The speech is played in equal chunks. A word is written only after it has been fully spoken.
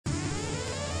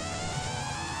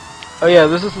Oh yeah,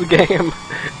 this is the game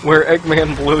where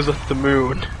Eggman blows up the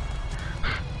moon.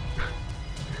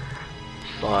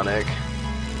 Sonic.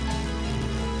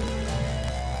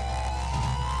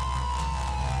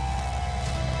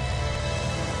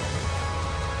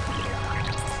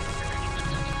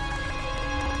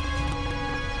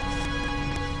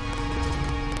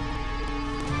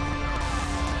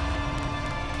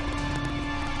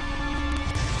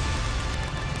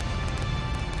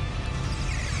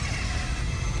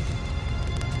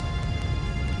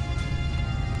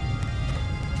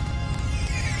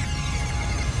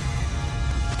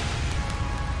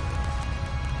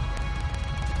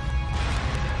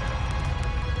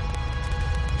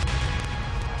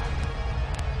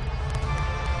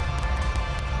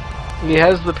 He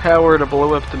has the power to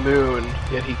blow up the moon,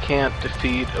 yet he can't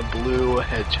defeat a blue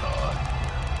hedgehog,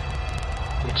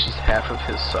 which is half of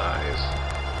his size.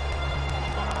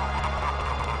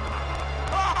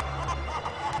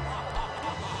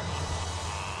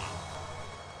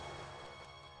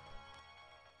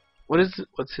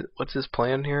 What's his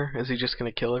plan here? Is he just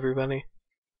gonna kill everybody?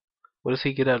 What does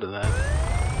he get out of that?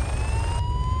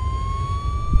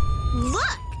 Look!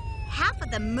 Half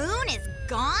of the moon is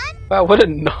gone? Wow, what a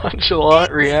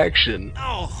nonchalant reaction.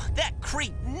 Oh, that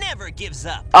creep never gives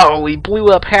up. Oh, he blew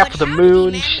up half of the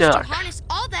moon. But how did he manage to harness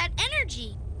all that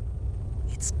energy?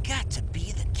 It's got to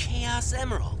be the Chaos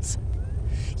Emeralds.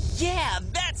 Yeah,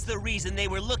 that's the reason they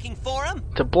were looking for him.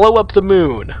 To blow up the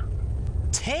moon.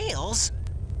 Tails?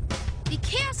 The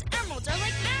Chaos Emeralds are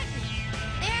like magnets.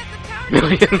 They have the power to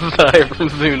Millions die from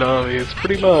tsunamis,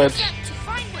 pretty much. To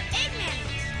find where Eggman is.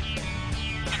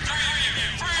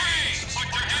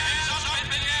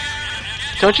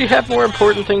 Don't you have more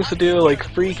important things to do, like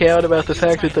freak out about the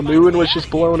fact that the moon was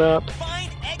just blown up? Find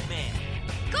Eggman.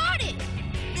 Got it!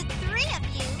 The three of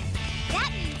you?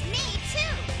 That means me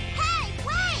too! Hey,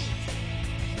 wait!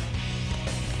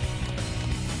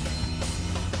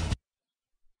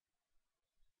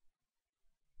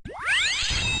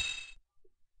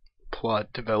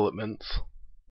 Plot developments.